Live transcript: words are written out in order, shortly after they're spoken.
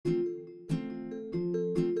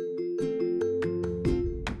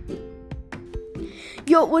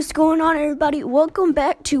Yo, what's going on, everybody? Welcome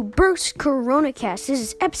back to Burke's CoronaCast. This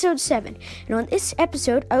is episode 7, and on this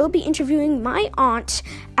episode, I will be interviewing my aunt,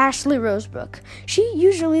 Ashley Rosebrook. She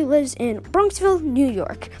usually lives in Bronxville, New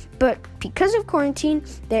York, but because of quarantine,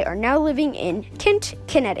 they are now living in Kent,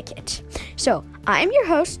 Connecticut. So, I am your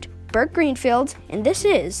host, Burke Greenfield, and this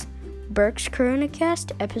is Burke's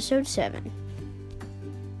CoronaCast, episode 7.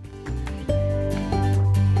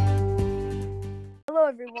 Hello,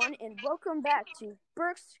 everyone, and welcome back to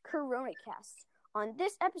Burke's CoronaCast. On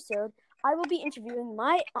this episode, I will be interviewing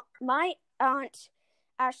my aunt,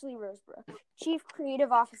 Ashley Rosebrook, Chief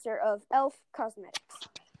Creative Officer of Elf Cosmetics.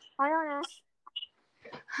 Hi, Aunt Ash.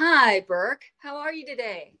 Hi, Burke. How are you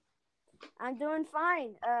today? I'm doing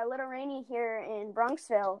fine. A little rainy here in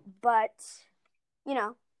Bronxville, but,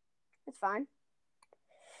 it's fine.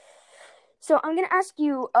 So I'm going to ask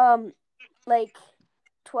you,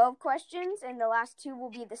 12 questions, and the last 2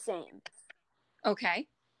 will be the same. Okay.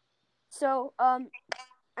 So, I'm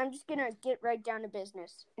just gonna get right down to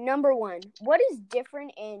business. Number 1, what is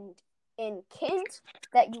different in Kent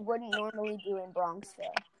that you wouldn't normally do in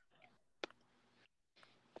Bronxville?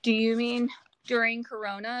 Do you mean during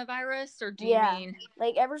coronavirus, or do you mean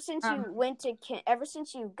like ever since you went to Kent, ever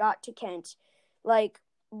since you got to Kent, like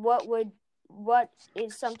what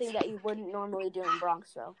is something that you wouldn't normally do in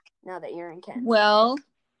Bronxville now that you're in Kent? Well,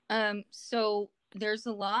 so there's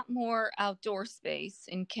a lot more outdoor space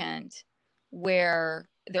in Kent where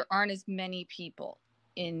there aren't as many people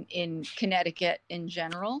in Connecticut in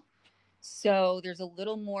general. So there's a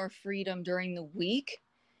little more freedom during the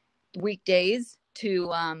weekdays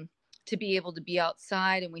to be able to be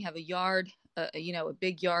outside, and we have a yard, a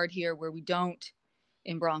big yard here where we don't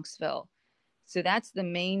in Bronxville. So that's the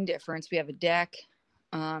main difference. We have a deck,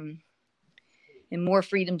 and more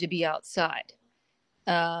freedom to be outside.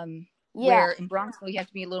 Where in Bronxville, you have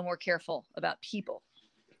to be a little more careful about people.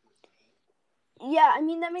 Yeah, I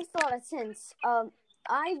mean, that makes a lot of sense.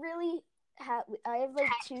 I have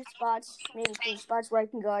like 2 spots, maybe 3 spots where I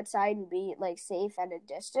can go outside and be like safe at a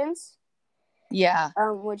distance. Yeah.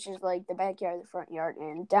 Which is like the backyard, the front yard,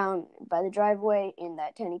 and down by the driveway in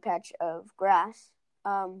that tiny patch of grass.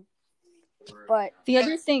 But the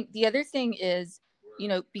other thing is,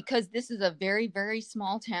 because this is a very, very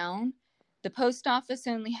small town, the post office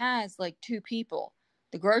only has like 2 people.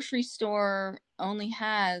 The grocery store only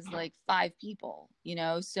has like 5 people,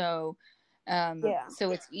 so so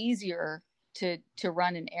it's easier to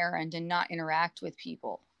run an errand and not interact with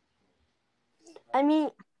people. I mean,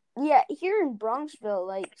 yeah, here in Bronxville,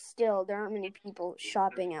 like, still, there aren't many people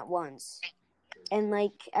shopping at once. And,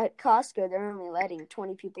 like, at Costco, they're only letting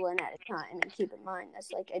 20 people in at a time. And keep in mind,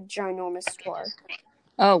 that's, like, a ginormous store.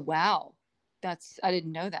 Oh, wow. I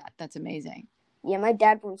didn't know that. That's amazing. Yeah, my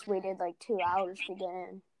dad once waited, like, 2 hours to get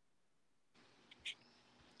in.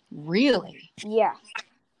 Really? Yeah.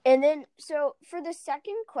 And then, so, for the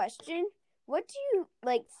second question, what do you,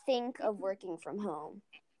 think of working from home?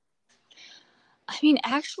 I mean,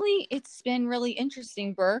 actually, it's been really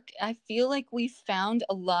interesting, Burke. I feel like we found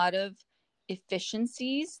a lot of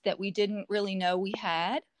efficiencies that we didn't really know we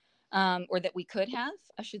had, or that we could have,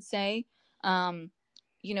 I should say.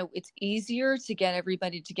 It's easier to get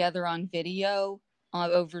everybody together on video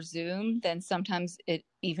over Zoom than sometimes it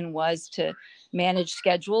even was to manage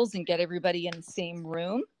schedules and get everybody in the same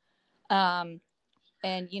room. And,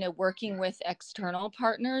 working with external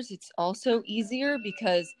partners, it's also easier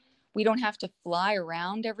because we don't have to fly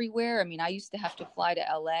around everywhere. I mean, I used to have to fly to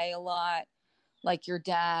LA a lot, like your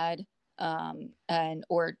dad,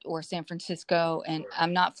 or San Francisco, and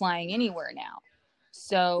I'm not flying anywhere now.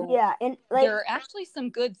 So yeah, and there are actually some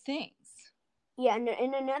good things. Yeah, and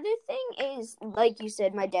another thing is, like you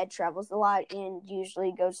said, my dad travels a lot and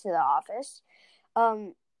usually goes to the office.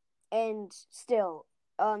 And still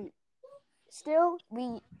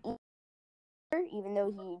we eat dinner, even though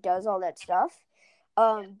he does all that stuff.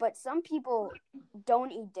 But some people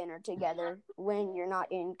don't eat dinner together when you're not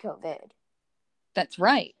in COVID. That's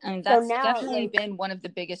right. I mean, that's definitely been one of the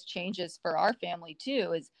biggest changes for our family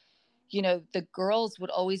too, is, the girls would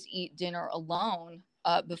always eat dinner alone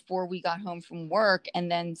before we got home from work.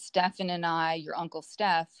 And then Stefan and I, your Uncle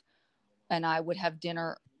Steph, and I would have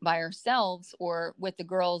dinner by ourselves or with the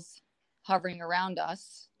girls hovering around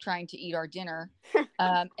us trying to eat our dinner.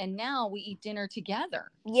 And now we eat dinner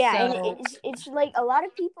together. Yeah, so, and it's like a lot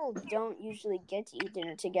of people don't usually get to eat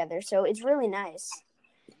dinner together, so it's really nice.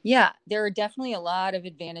 Yeah, there are definitely a lot of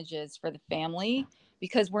advantages for the family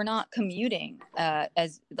because we're not commuting.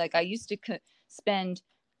 As like I used to spend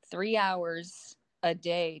 3 hours a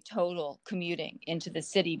day total commuting into the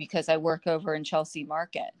city because I work over in Chelsea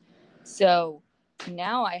Market. So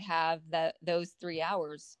now I have those 3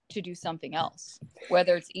 hours to do something else,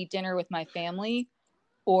 whether it's eat dinner with my family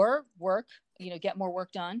or work, get more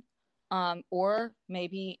work done. Or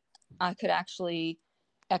maybe I could actually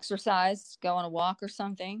exercise, go on a walk or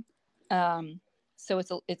something. So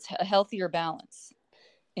it's a healthier balance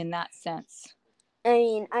in that sense. I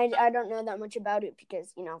mean, I don't know that much about it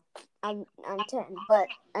because, I'm 10, but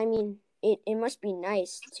I mean, it must be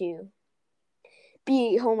nice to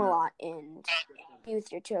be home a lot and be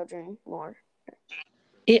with your children more.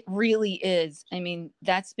 It really is. I mean,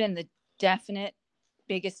 that's been the definite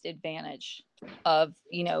biggest advantage of,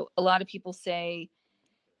 a lot of people say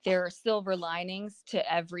there are silver linings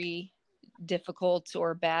to every difficult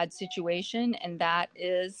or bad situation. And that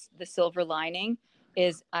is the silver lining,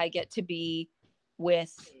 is I get to be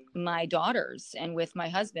with my daughters and with my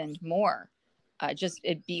husband more. Just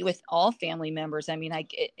be with all family members. I mean,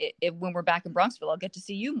 when we're back in Bronxville, I'll get to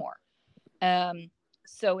see you more.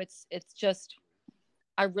 So it's just,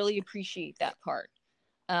 I really appreciate that part.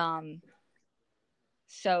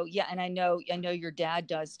 So yeah, and I know your dad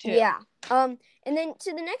does too. Yeah. And then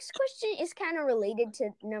so the next question is kind of related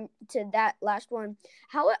to that last one.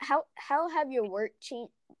 How have your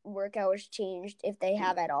work hours changed, if they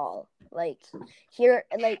have at all? Like here,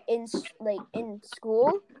 like in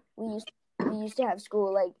school, we used to have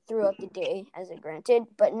school like throughout the day, as it granted,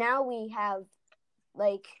 but now we have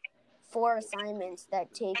like 4 assignments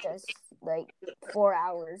that take us like 4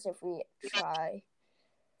 hours if we try.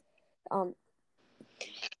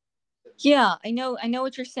 Yeah, I know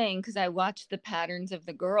what you're saying, because I watched the patterns of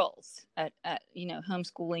the girls at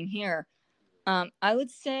homeschooling here. I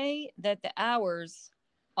would say that the hours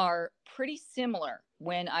are pretty similar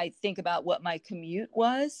when I think about what my commute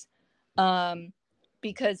was,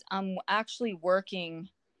 because I'm actually working.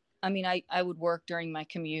 I mean, I would work during my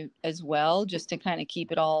commute as well, just to kind of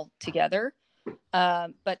keep it all together.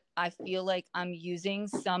 But I feel like I'm using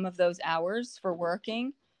some of those hours for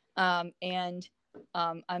working, and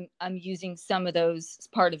I'm using some of those,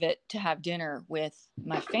 part of it, to have dinner with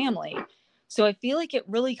my family. So I feel like it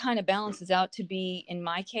really kind of balances out to be, in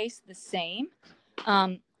my case, the same.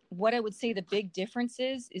 What I would say the big difference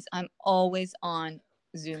is I'm always on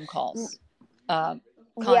Zoom calls.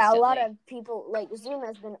 Yeah, a lot of people, like, Zoom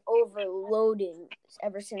has been overloading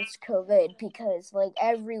ever since COVID, because like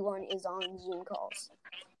everyone is on Zoom calls.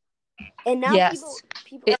 And now yes.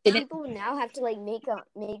 people now have to like make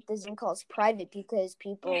the Zoom calls private, because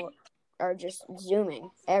people are just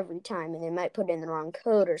Zooming every time, and they might put in the wrong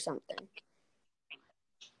code or something.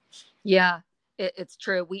 Yeah, it's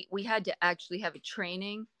true. We had to actually have a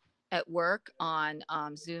training at work on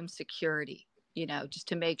Zoom security, just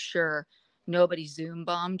to make sure nobody Zoom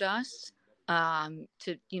bombed us,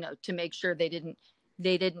 to make sure they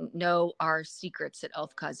didn't know our secrets at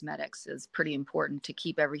Elf Cosmetics. Is pretty important to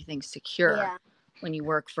keep everything secure when you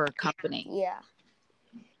work for a company. Yeah.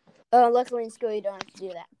 Luckily in school you don't have to do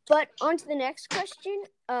that. But on to the next question.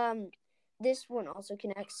 This one also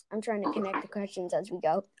connects. I'm trying to connect the questions as we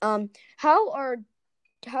go. How are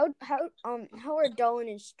Dolan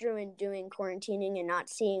and Struan doing quarantining and not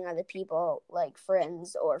seeing other people, like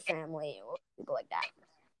friends or family or people like that?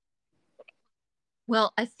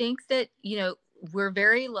 Well, I think that, we're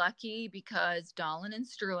very lucky, because Dolan and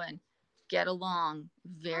Struan get along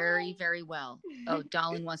very, very well. Oh,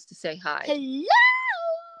 Dolan wants to say hi. Hello!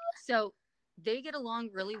 So they get along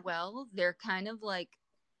really well. They're kind of like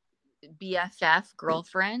BFF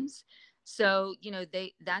girlfriends. So,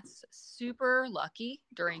 that's super lucky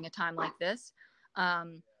during a time like this.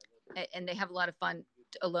 And they have a lot of fun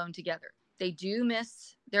alone together. They do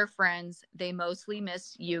miss their friends. They mostly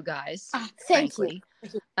miss you guys, frankly.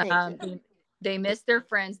 Thank you. They miss their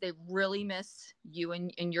friends. They really miss you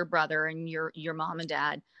and your brother and your mom and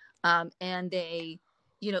dad. And they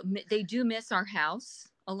do miss our house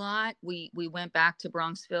a lot. We went back to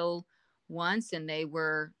Bronxville once, and they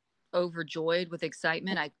were overjoyed with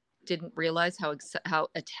excitement. I didn't realize how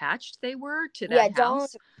attached they were to that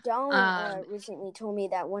house. Dawn recently told me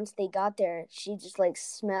that once they got there, she just like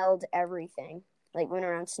smelled everything, like went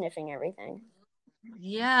around sniffing everything.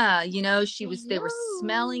 Yeah, they were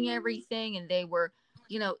smelling everything, and they were,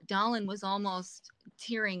 Dolan was almost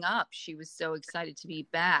tearing up. She was so excited to be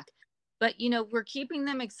back. But, we're keeping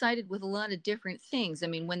them excited with a lot of different things. I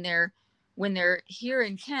mean, when they're here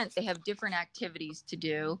in Kent, they have different activities to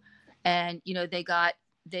do. And, they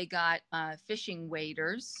got fishing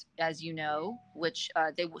waders, as you know, which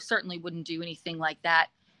they certainly wouldn't do anything like that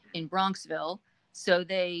in Bronxville. So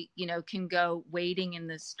they, can go wading in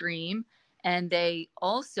the stream. And they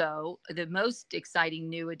also, the most exciting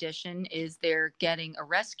new addition is they're getting a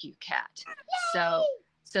rescue cat.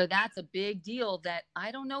 So that's a big deal that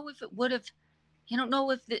I don't know if it would have, I don't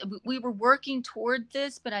know if we were working toward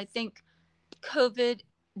this, but I think COVID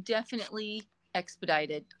definitely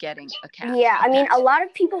expedited getting a cat. Yeah, I mean, a lot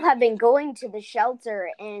of people have been going to the shelter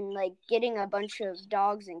and like getting a bunch of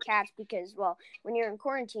dogs and cats because, well, when you're in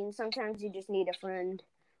quarantine, sometimes you just need a friend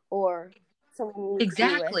or someone you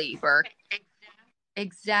Exactly, Burke.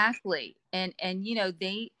 Exactly. And you know,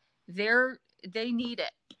 they need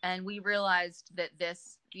it. And we realized that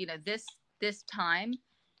this, you know, this time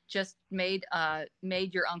just made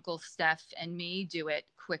your Uncle Steph and me do it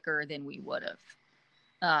quicker than we would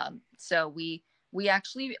have. So we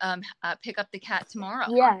actually pick up the cat tomorrow.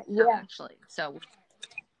 Yeah. Actually. So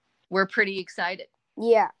we're pretty excited.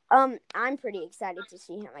 Yeah. I'm pretty excited to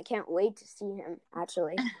see him. I can't wait to see him,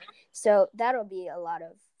 actually. So that'll be a lot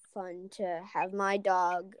of fun to have my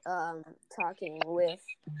dog talking with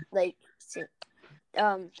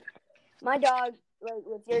my dog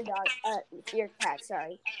with your cat,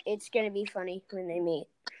 sorry. It's going to be funny when they meet.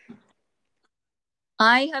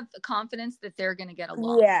 I have confidence that they're going to get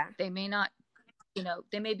along. Yeah. They may not, you know,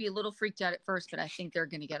 they may be a little freaked out at first, but I think they're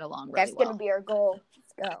going to get along really well. That's going to be our goal.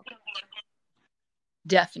 Let's go.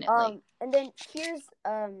 Definitely. And then here's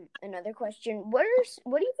another question. What do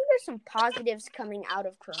you think are some positives coming out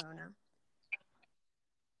of Corona?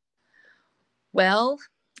 Well,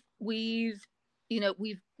 we've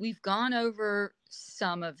gone over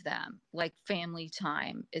some of them. Like family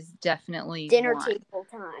time is definitely dinner one. Table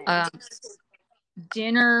time.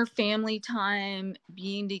 Dinner, family time,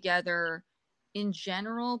 being together. In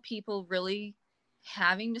general, people really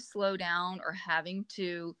having to slow down or having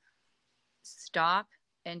to stop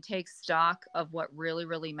and take stock of what really,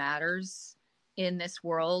 really matters in this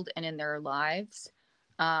world and in their lives,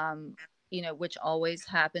 you know, which always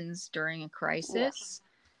happens during a crisis. Yeah.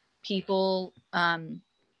 People,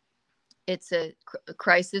 it's a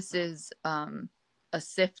crisis is a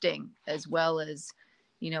sifting as well as,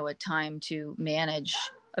 you know, a time to manage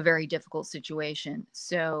a very difficult situation.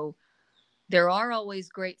 So there are always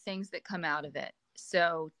great things that come out of it.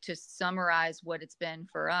 So to summarize what it's been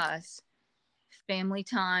for us, family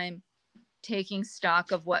time, taking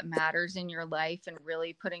stock of what matters in your life and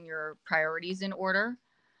really putting your priorities in order.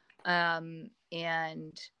 And,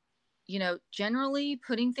 you know, generally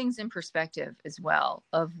putting things in perspective as well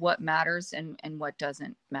of what matters and what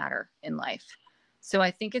doesn't matter in life. So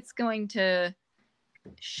I think it's going to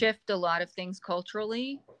shift a lot of things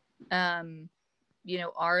culturally. You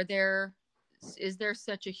know, is there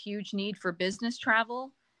such a huge need for business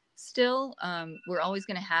travel still? We're always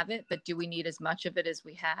going to have it, but do we need as much of it as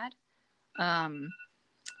we had?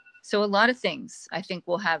 So a lot of things I think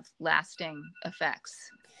will have lasting effects.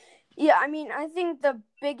 Yeah, I mean, I think the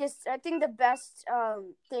best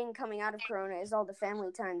thing coming out of Corona is all the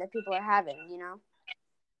family time that people are having, you know?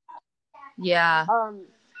 Yeah.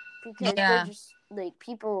 Because they're just, like,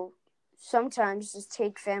 people sometimes just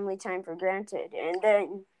take family time for granted, and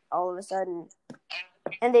then all of a sudden,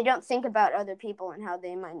 and they don't think about other people and how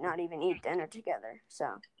they might not even eat dinner together,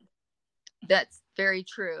 so. That's very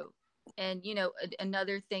true. And, you know,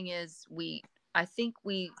 another thing is I think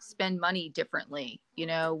we spend money differently. You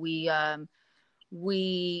know, we are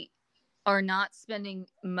not spending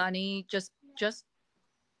money just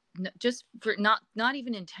for not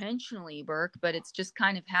even intentionally, Burke, but it's just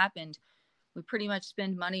kind of happened. We pretty much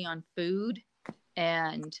spend money on food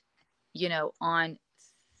and, you know, on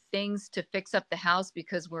things to fix up the house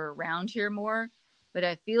because we're around here more. But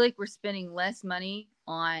I feel like we're spending less money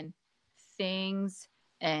on things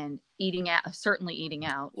and certainly eating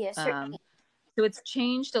out. Yes, so it's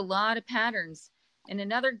changed a lot of patterns. And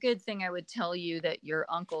another good thing I would tell you that your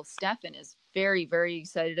Uncle Stefan is very, very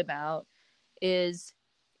excited about is,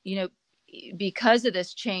 you know, because of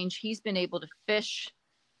this change, he's been able to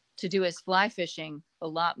do his fly fishing a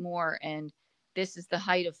lot more. And this is the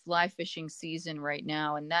height of fly fishing season right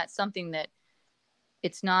now. And that's something that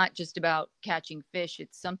it's not just about catching fish.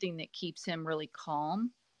 It's something that keeps him really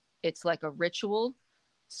calm. It's like a ritual.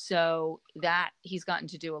 So that he's gotten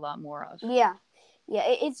to do a lot more of. Yeah. Yeah,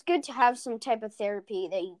 it's good to have some type of therapy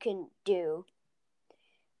that you can do.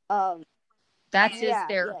 That's his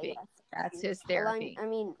therapy. Yeah. That's his therapy. Well, I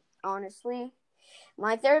mean, honestly,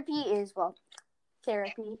 my therapy is, well,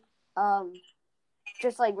 therapy.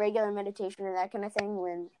 Just like regular meditation and that kind of thing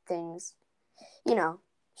when things, you know,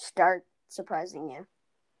 start surprising you.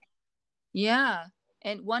 Yeah.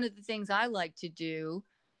 And one of the things I like to do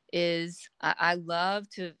is I love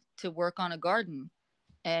to work on a garden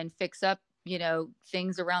and fix up, you know,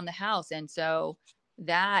 things around the house. And so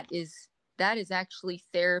that is actually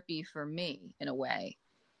therapy for me in a way.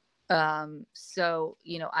 So,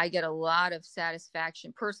 I get a lot of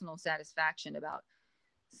satisfaction, personal satisfaction about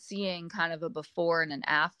seeing kind of a before and an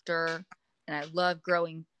after. And I love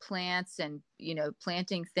growing plants and,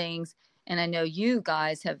 planting things. And I know you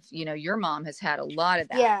guys have, your mom has had a lot of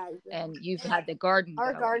that. Yeah. And you've had the garden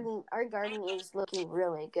going. Our garden is looking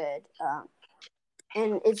really good.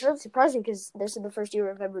 And it's really surprising because this is the first year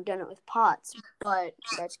I've ever done it with pots, but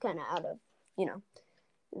that's kind of out of,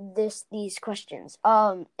 these questions.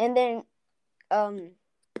 And then,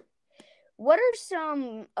 what are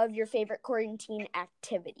some of your favorite quarantine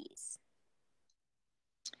activities?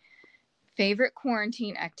 Favorite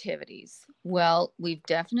quarantine activities? Well, we've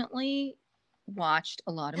definitely watched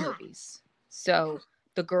a lot of movies. So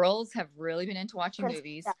the girls have really been into watching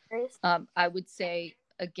movies. I would say,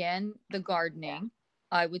 again, the gardening.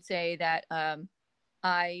 I would say that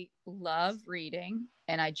I love reading,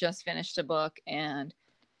 and I just finished a book, and,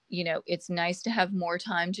 it's nice to have more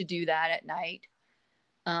time to do that at night.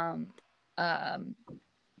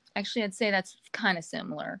 Actually, I'd say that's kind of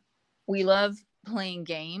similar. We love playing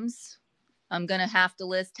games. I'm going to have to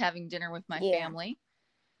list having dinner with my family,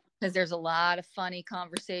 because there's a lot of funny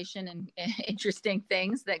conversation and interesting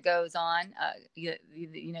things that goes on,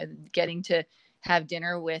 getting to have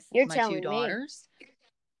dinner with my two daughters.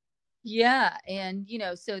 Yeah. And,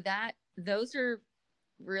 so those are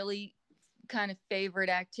really kind of favorite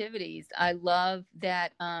activities. I love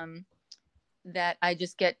that, that I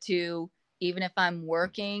just get to, even if I'm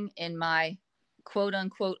working in my quote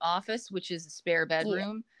unquote office, which is a spare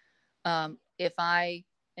bedroom, if I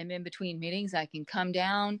am in between meetings, I can come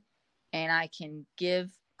down and I can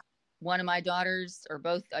give one of my daughters, or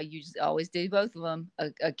both, I always do both of them,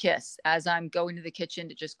 a kiss as I'm going to the kitchen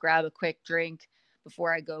to just grab a quick drink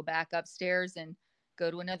before I go back upstairs and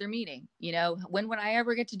go to another meeting. When would I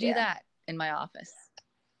ever get to do that in my office?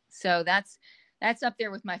 So that's up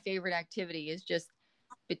there with my favorite activity, is just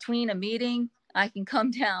between a meeting, I can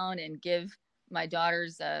come down and give my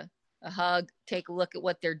daughters a hug, take a look at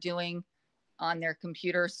what they're doing on their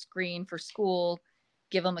computer screen for school,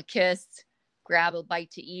 give them a kiss, grab a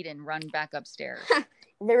bite to eat, and run back upstairs.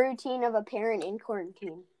 The routine of a parent in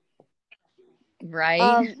quarantine.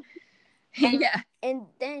 Right? Yeah. And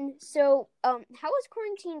then, so, how has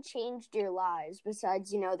quarantine changed your lives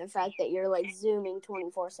besides, the fact that you're, Zooming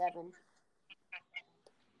 24/7?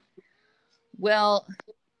 Well,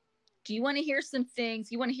 do you want to hear some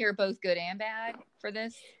things? You want to hear both good and bad for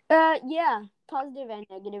this? Yeah. Positive and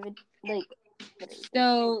negative.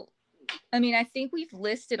 So, I think we've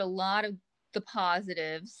listed a lot of the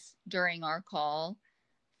positives during our call.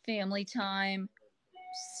 Family time,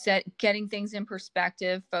 getting things in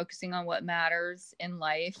perspective, focusing on what matters in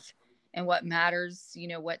life and what matters,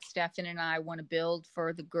 what Stefan and I want to build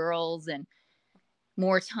for the girls, and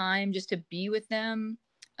more time just to be with them.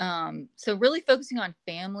 So really focusing on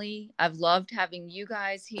family. I've loved having you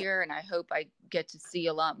guys here, and I hope I get to see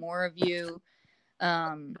a lot more of you.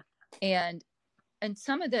 And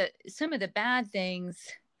some of the bad things,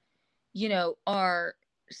 are,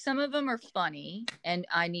 some of them are funny, and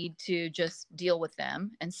I need to just deal with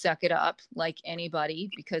them and suck it up like anybody,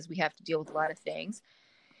 because we have to deal with a lot of things,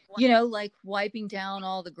 like wiping down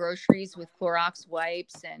all the groceries with Clorox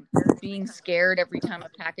wipes and being scared every time a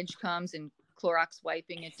package comes and Clorox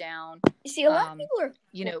wiping it down. You see, a lot of people are,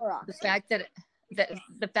 Clorox.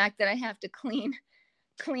 the fact that I have to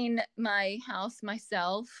clean my house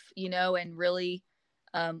myself, and really,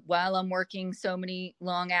 while I'm working so many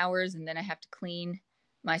long hours, and then I have to clean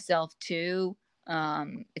myself too.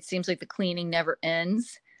 It seems like the cleaning never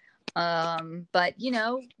ends. But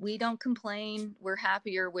we don't complain. We're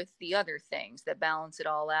happier with the other things that balance it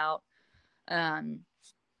all out.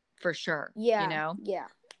 For sure. Yeah. Yeah.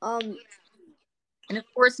 And of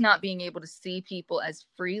course, not being able to see people as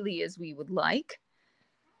freely as we would like.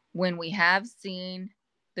 When we have seen,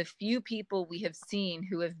 the few people we have seen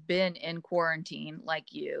who have been in quarantine,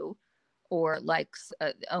 like you, or like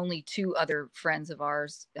only two other friends of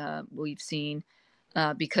ours we've seen,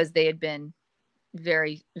 because they had been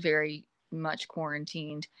very, very much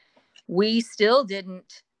quarantined. We still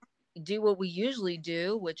didn't do what we usually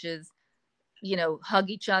do, which is, hug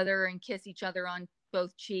each other and kiss each other on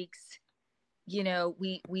both cheeks.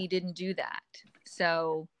 We didn't do that.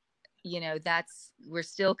 So, we're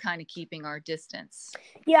still kind of keeping our distance.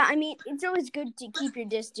 Yeah, it's always good to keep your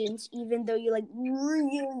distance, even though you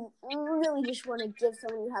really, really just want to give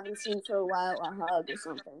someone you haven't seen for a while a hug or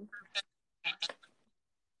something.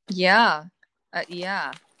 Yeah.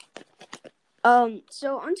 Yeah.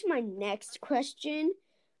 So on to my next question.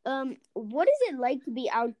 What is it like to be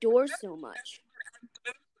outdoors so much?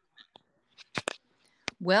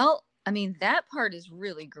 Well, I mean, that part is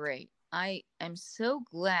really great. I am so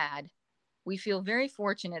glad. We feel very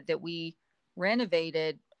fortunate that we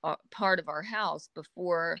renovated part of our house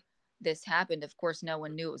before this happened. Of course, no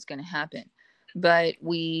one knew it was going to happen, but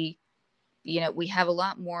we have a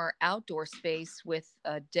lot more outdoor space with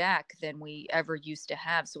a deck than we ever used to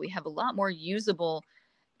have. So we have a lot more usable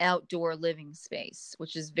outdoor living space,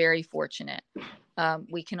 which is very fortunate.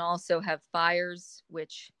 We can also have fires,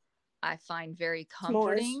 which I find very S'mores.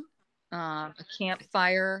 comforting. A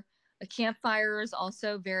campfire, a campfire is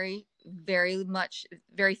also very, very much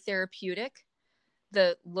very therapeutic.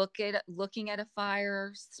 The looking at a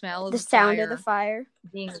fire, smell of The a sound of the fire,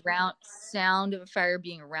 fire. being around sound of a fire,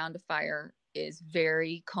 being around a fire is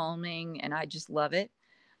very calming, and I just love it.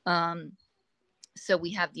 Um, so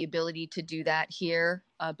we have the ability to do that here,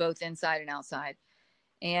 both inside and outside.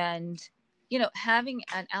 And having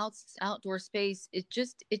an outdoor space, it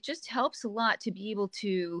just helps a lot to be able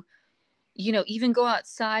to even go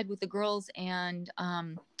outside with the girls and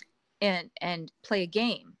play a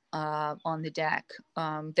game on the deck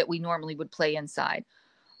that we normally would play inside.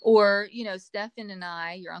 Or Stefan and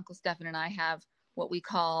I, your uncle Stefan and I, have what we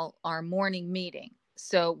call our morning meeting.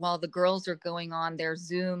 So while the girls are going on their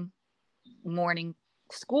Zoom morning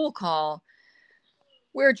school call,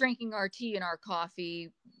 we're drinking our tea and our coffee.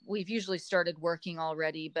 We've usually started working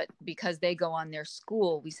already, but because they go on their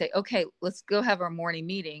school, we say, okay, let's go have our morning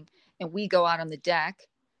meeting. And we go out on the deck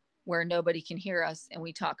where nobody can hear us, and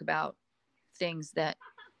we talk about things that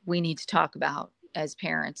we need to talk about as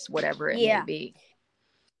parents, whatever it may Yeah. be.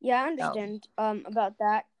 Yeah, I understand about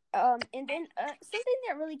that. And then something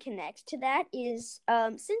that really connects to that is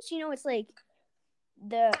since it's like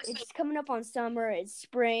it's coming up on summer, it's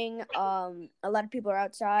spring, a lot of people are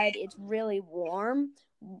outside, it's really warm.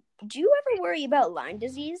 Do you ever worry about Lyme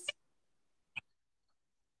disease?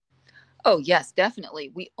 Oh, yes,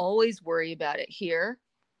 definitely. We always worry about it here.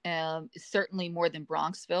 Certainly more than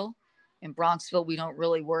Bronxville. In Bronxville, we don't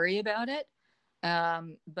really worry about it.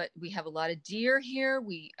 But we have a lot of deer here.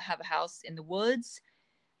 We have a house in the woods.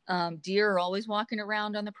 Deer are always walking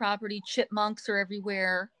around on the property. Chipmunks are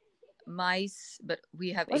everywhere. Mice, but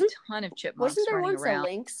we have a Wasn't ton of chipmunks wasn't there running once a around.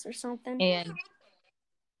 lynx or something? And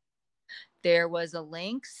there was a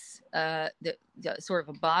lynx, the sort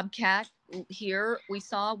of a bobcat here we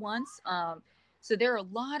saw once. So there are a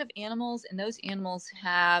lot of animals, and those animals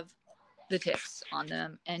have the ticks on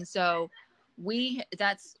them. And so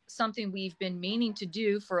that's something we've been meaning to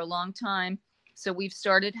do for a long time. So we've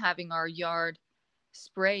started having our yard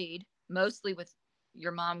sprayed, mostly with,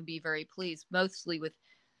 your mom would be very pleased, mostly with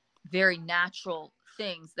very natural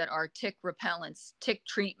things that are tick repellents, tick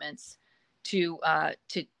treatments to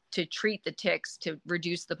treat the ticks, to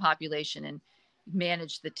reduce the population and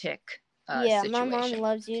manage the tick Yeah, my mom situation.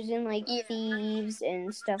 loves using like thieves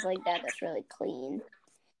and stuff like that. That's really clean.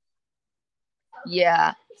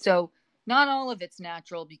 Yeah. So not all of it's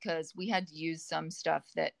natural, because we had to use some stuff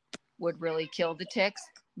that would really kill the ticks.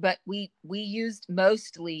 But we used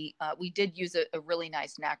mostly, we did use a really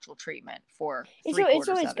nice natural treatment for three It's quarters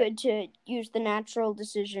always of it. good to use the natural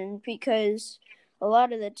decision, because a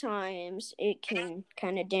lot of the times it can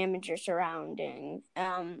kind of damage your surrounding,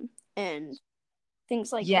 and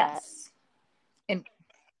things like that. Yes.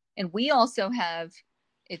 And we also have,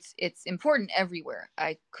 it's important everywhere.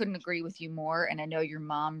 I couldn't agree with you more. And I know your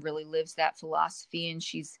mom really lives that philosophy, and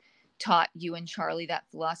she's taught you and Charlie that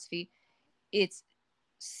philosophy. It's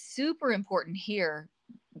super important here,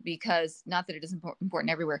 because not that it isn't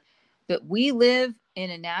important everywhere, but we live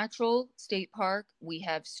in a natural state park. We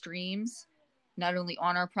have streams not only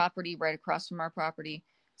on our property, right across from our property.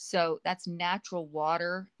 So that's natural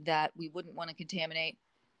water that we wouldn't want to contaminate.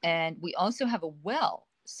 And we also have a well.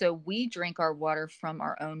 So we drink our water from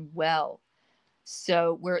our own well.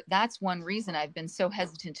 So that's one reason I've been so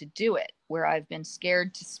hesitant to do it, where I've been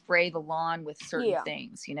scared to spray the lawn with certain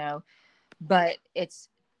things, but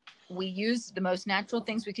we use the most natural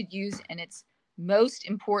things we could use. And it's most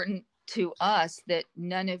important to us that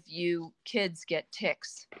none of you kids get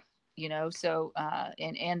ticks, so,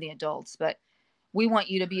 and the adults, but we want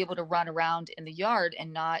you to be able to run around in the yard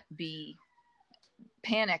and not be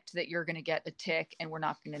panicked that you're going to get a tick and we're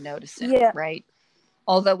not going to notice it. Yeah. Right.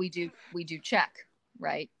 Although we do check,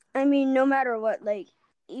 right? I mean, no matter what, like,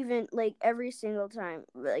 even like every single time,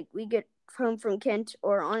 like we get home from Kent,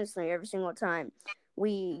 or honestly every single time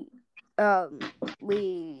we go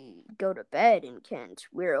to bed in Kent,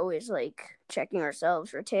 we're always like checking ourselves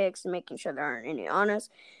for ticks and making sure there aren't any on us,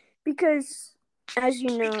 because as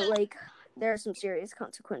you know, like, there are some serious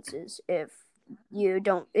consequences if you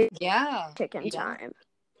don't tick in time.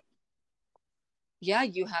 Yeah,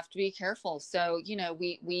 you have to be careful. So,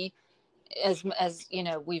 we as you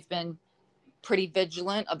know, we've been pretty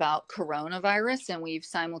vigilant about coronavirus, and we've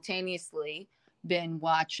simultaneously been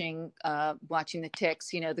watching the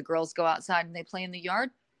ticks. You know, the girls go outside and they play in the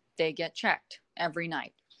yard, they get checked every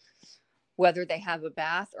night, whether they have a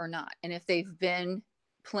bath or not. And if they've been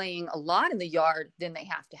playing a lot in the yard, then they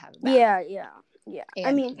have to have a bath. Yeah. And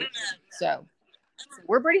I mean, so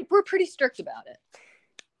we're pretty strict about it.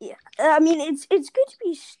 Yeah, I mean, it's good to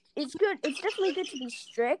be. It's good. It's definitely good to be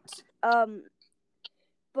strict.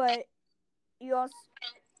 But you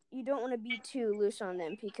don't want to be too loose on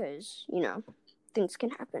them because things can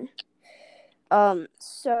happen.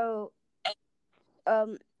 So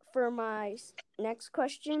for my next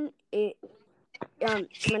question, it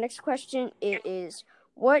is,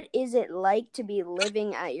 what is it like to be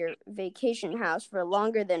living at your vacation house for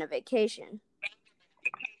longer than a vacation?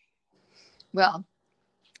 Well,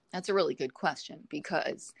 that's a really good question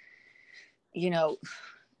because,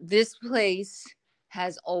 this place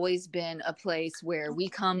has always been a place where we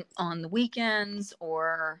come on the weekends,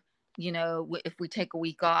 or, if we take a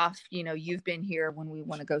week off, you've been here when we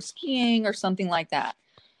want to go skiing or something like that.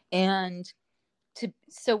 And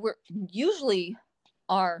so we're usually,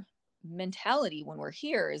 our mentality when we're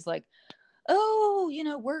here is like, oh,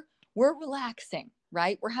 we're relaxing,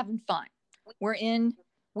 right? We're having fun. We're in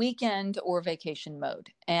weekend or vacation mode.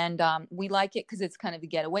 And we like it because it's kind of a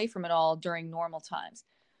get away from it all during normal times.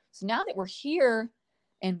 So now that we're here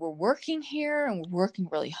and we're working here and we're working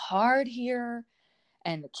really hard here,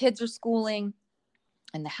 and the kids are schooling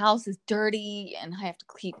and the house is dirty and I have to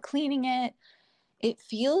keep cleaning it, it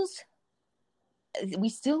feels, we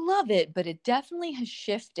still love it, but it definitely has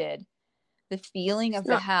shifted the feeling of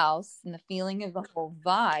the house and the feeling of the whole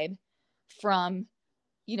vibe from,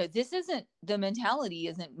 this isn't, the mentality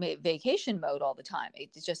isn't vacation mode all the time.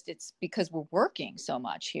 It's because we're working so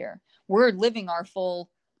much here. We're living our full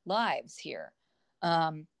lives here.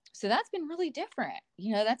 So that's been really different.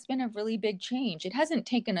 That's been a really big change. It hasn't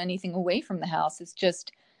taken anything away from the house. It's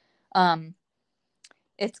just,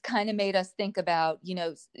 it's kind of made us think about,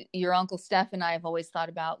 your Uncle Steph and I have always thought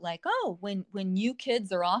about, like, oh, when you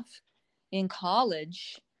kids are off in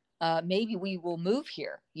college, maybe we will move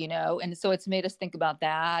here, and so it's made us think about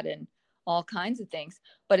that and all kinds of things.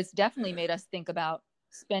 But it's definitely made us think about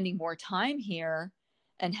spending more time here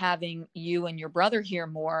and having you and your brother here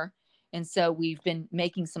more. And so we've been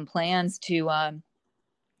making some plans to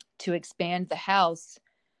expand the house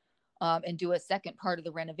and do a second part of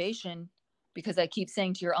the renovation, because I keep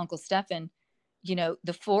saying to your Uncle Stefan,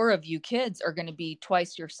 the four of you kids are going to be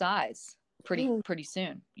twice your size pretty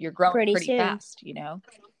soon. You're growing pretty fast,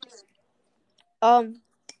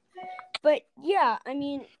 But yeah, I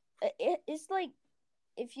mean, it's like,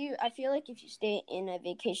 I feel like if you stay in a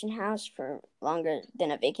vacation house for longer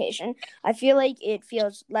than a vacation, I feel like it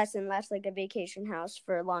feels less and less like a vacation house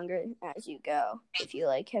for longer as you go. If you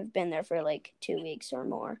have been there for 2 weeks or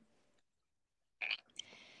more.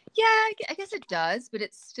 Yeah, I guess it does, but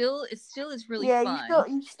it still is really fun. Yeah,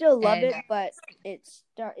 you still love it, but it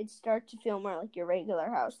starts to feel more like your regular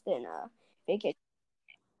house than a vacation.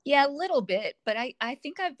 Yeah, a little bit, but I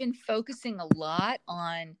think I've been focusing a lot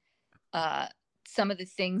on some of the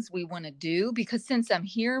things we want to do, because since I'm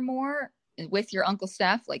here more with your Uncle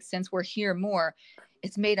Steph, since we're here more,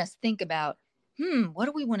 it's made us think about, what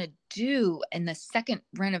do we want to do in the second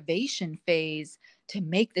renovation phase to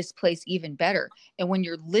make this place even better? And when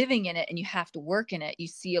you're living in it and you have to work in it, you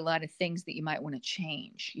see a lot of things that you might want to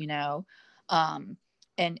change, and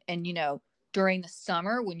during the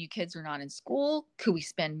summer when you kids are not in school, could we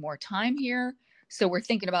spend more time here? So we're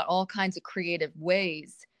thinking about all kinds of creative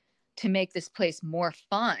ways to make this place more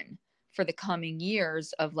fun for the coming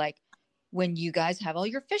years, of when you guys have all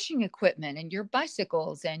your fishing equipment and your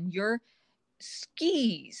bicycles and your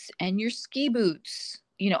skis and your ski boots.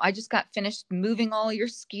 I just got finished moving all your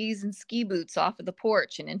skis and ski boots off of the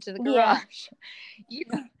porch and into the garage.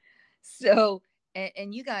 Yeah. So,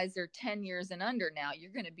 and you guys are 10 years and under now.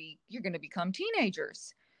 You're going to become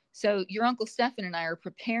teenagers. So your Uncle Stefan and I are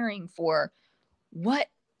preparing for, what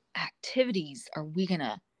activities are we going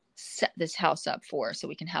to set this house up for, so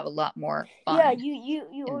we can have a lot more fun. Yeah,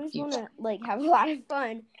 you always want to have a lot of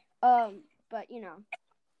fun. But you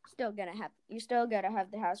still gotta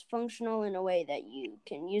have the house functional in a way that you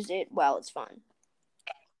can use it while it's fun.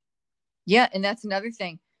 Yeah, and that's another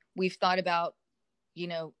thing we've thought about.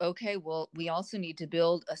 Okay, well, we also need to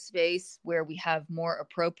build a space where we have more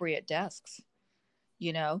appropriate desks.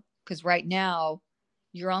 Because right now,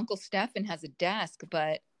 your Uncle Stefan has a desk,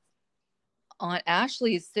 but Aunt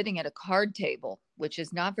Ashley is sitting at a card table, which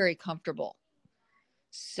is not very comfortable.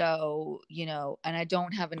 So, and I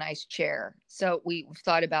don't have a nice chair. So we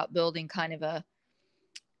thought about building kind of a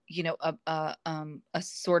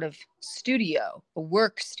sort of studio, a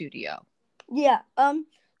work studio. Yeah.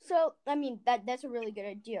 So I mean that's a really good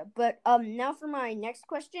idea. But now for my next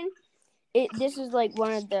question. This is like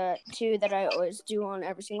one of the two that I always do on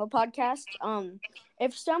every single podcast.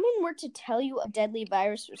 If someone were to tell you a deadly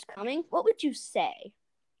virus was coming, what would you say?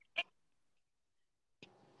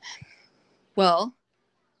 Well,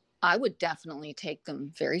 I would definitely take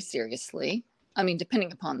them very seriously. I mean,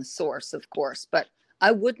 depending upon the source, of course, but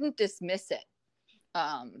I wouldn't dismiss it,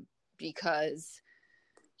 because,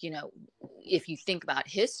 if you think about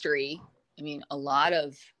history, I mean,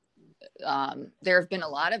 there have been a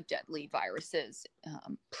lot of deadly viruses,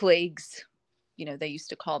 plagues, they used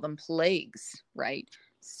to call them plagues, right?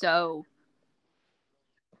 So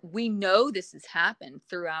we know this has happened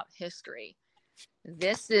throughout history.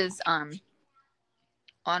 This is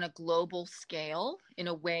on a global scale in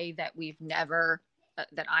a way that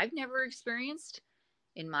that I've never experienced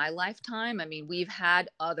in my lifetime. I mean, we've had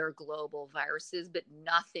other global viruses, but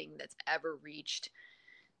nothing that's ever reached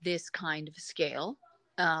this kind of scale.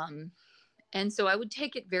 And so I would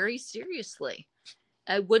take it very seriously.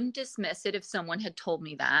 I wouldn't dismiss it if someone had told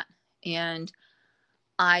me that. And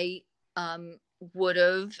I would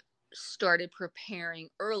have started preparing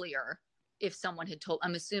earlier if someone had told.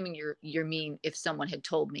 I'm assuming you mean if someone had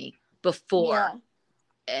told me before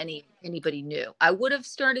anybody knew. I would have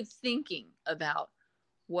started thinking about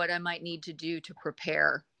what I might need to do to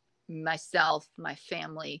prepare myself, my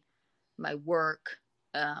family, my work,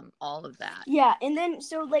 all of that. Yeah, and then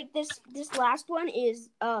so like this last one is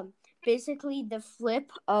basically the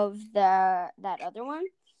flip of that other one.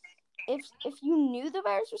 If you knew the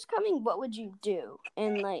virus was coming, what would you do?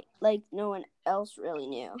 And like no one else really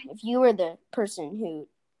knew. If you were the person who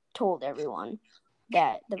told everyone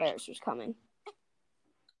that the virus was coming.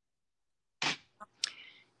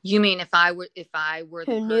 You mean if I were the who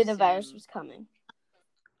person knew the virus was coming?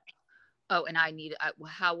 Oh, and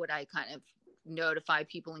how would I kind of notify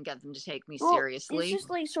people and get them to take me seriously? It's just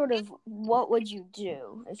like sort of what would you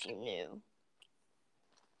do if you knew?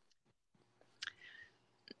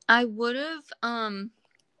 I would have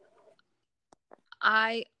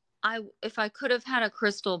if I could have had a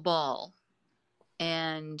crystal ball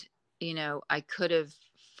and I could have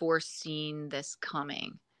foreseen this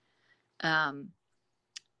coming,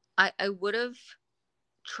 I would have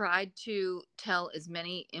tried to tell as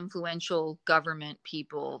many influential government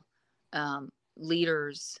people,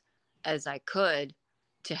 leaders as I could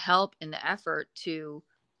to help in the effort to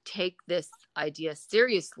take this idea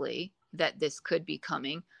seriously that this could be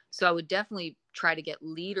coming. So I would definitely try to get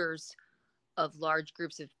leaders of large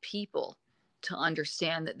groups of people to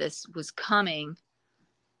understand that this was coming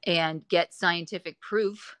and get scientific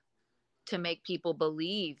proof to make people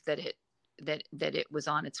believe that it was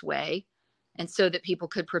on its way, and so that people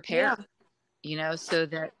could prepare, so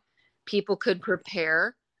that people could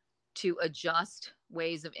prepare to adjust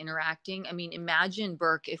ways of interacting. I mean, imagine,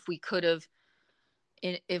 Burke, if we could have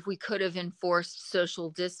enforced social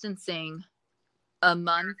distancing a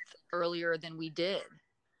month earlier than we did,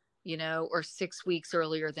 or 6 weeks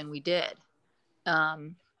earlier than we did.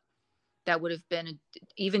 That would have been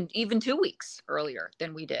even 2 weeks earlier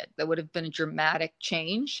than we did. That would have been a dramatic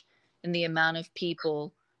change in the amount of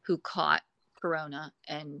people who caught corona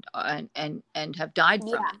and have died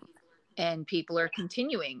from it. And people are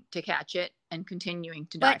continuing to catch it and continuing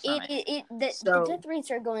to die from it. The death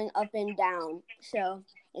rates are going up and down, so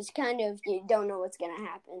it's kind of, you don't know what's going to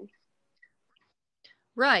happen.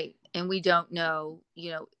 Right. And we don't know,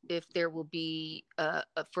 if there will be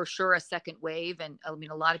for sure a second wave. And I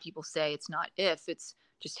mean, a lot of people say it's not if, it's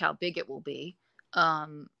just how big it will be.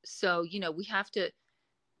 So,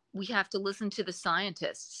 we have to listen to the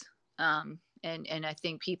scientists. And I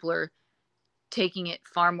think people are taking it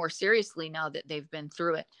far more seriously now that they've been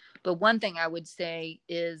through it. But one thing I would say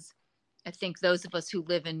is, I think those of us who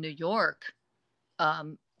live in New York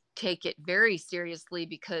take it very seriously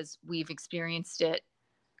because we've experienced it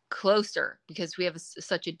closer, because we have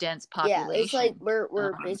such a dense population. Yeah, it's like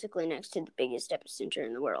we're basically next to the biggest epicenter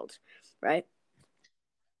in the world, right?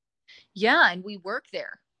 Yeah, and we work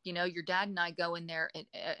there. Your dad and I go in there,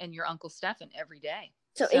 and your Uncle Stefan every day.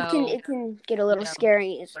 So it can get a little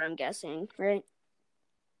scary, is what I'm guessing, right?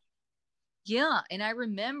 Yeah, and I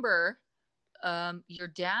remember your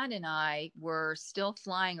dad and I were still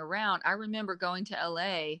flying around. I remember going to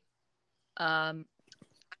LA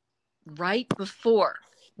right before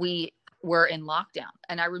we were in lockdown.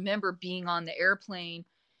 And I remember being on the airplane,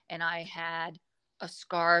 and I had a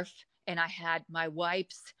scarf, and I had my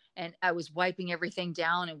wipes, and I was wiping everything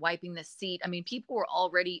down and wiping the seat. I mean, people were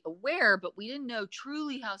already aware, but we didn't know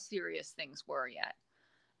truly how serious things were yet.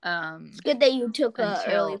 It's good that you took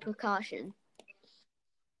early until precaution.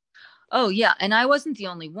 Oh yeah, and I wasn't the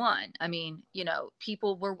only one. I mean,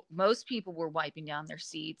 most people were wiping down their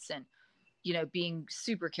seats and, being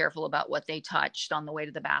super careful about what they touched on the way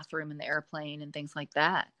to the bathroom in the airplane and things like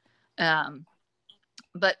that.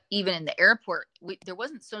 But even in the airport, there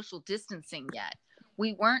wasn't social distancing yet.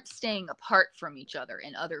 We weren't staying apart from each other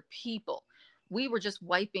and other people. We were just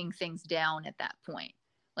wiping things down at that point.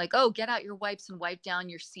 Like, oh, get out your wipes and wipe down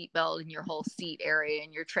your seatbelt and your whole seat area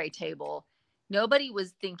and your tray table. Nobody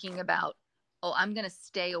was thinking about, oh, I'm going to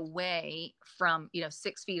stay away from,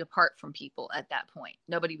 6 feet apart from people at that point.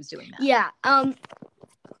 Nobody was doing that. Yeah.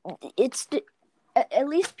 At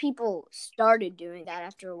least people started doing that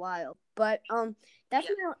after a while. But that's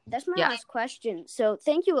my last question. So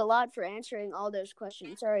thank you a lot for answering all those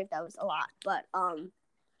questions. Sorry if that was a lot, but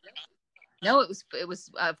no, it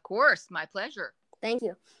was of course my pleasure. Thank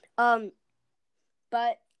you.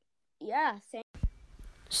 But yeah,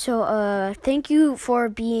 So thank you for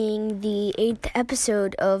being the 8th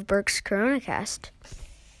episode of Burke's CoronaCast.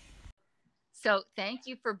 So thank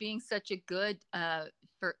you for being such a good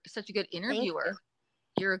interviewer.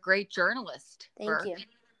 You're a great journalist. Thank you.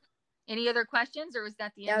 Any other questions, or was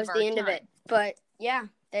that the end of our time? That was the end of it. But yeah,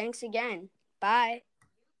 thanks again. Bye.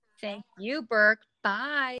 Thank you, Burke.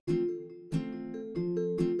 Bye.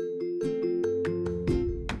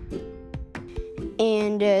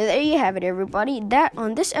 And there you have it, everybody.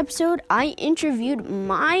 On this episode, I interviewed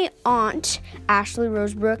my aunt, Ashley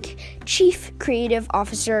Rosebrook, Chief Creative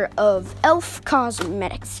Officer of Elf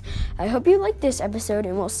Cosmetics. I hope you liked this episode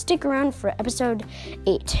and will stick around for episode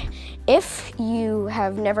 8. If you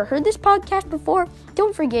have never heard this podcast before,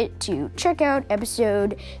 don't forget to check out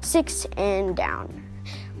episode 6 and down.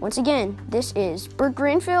 Once again, this is Burke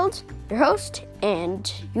Greenfield, your host,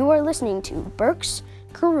 and you are listening to Burke's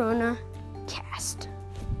Corona Cast.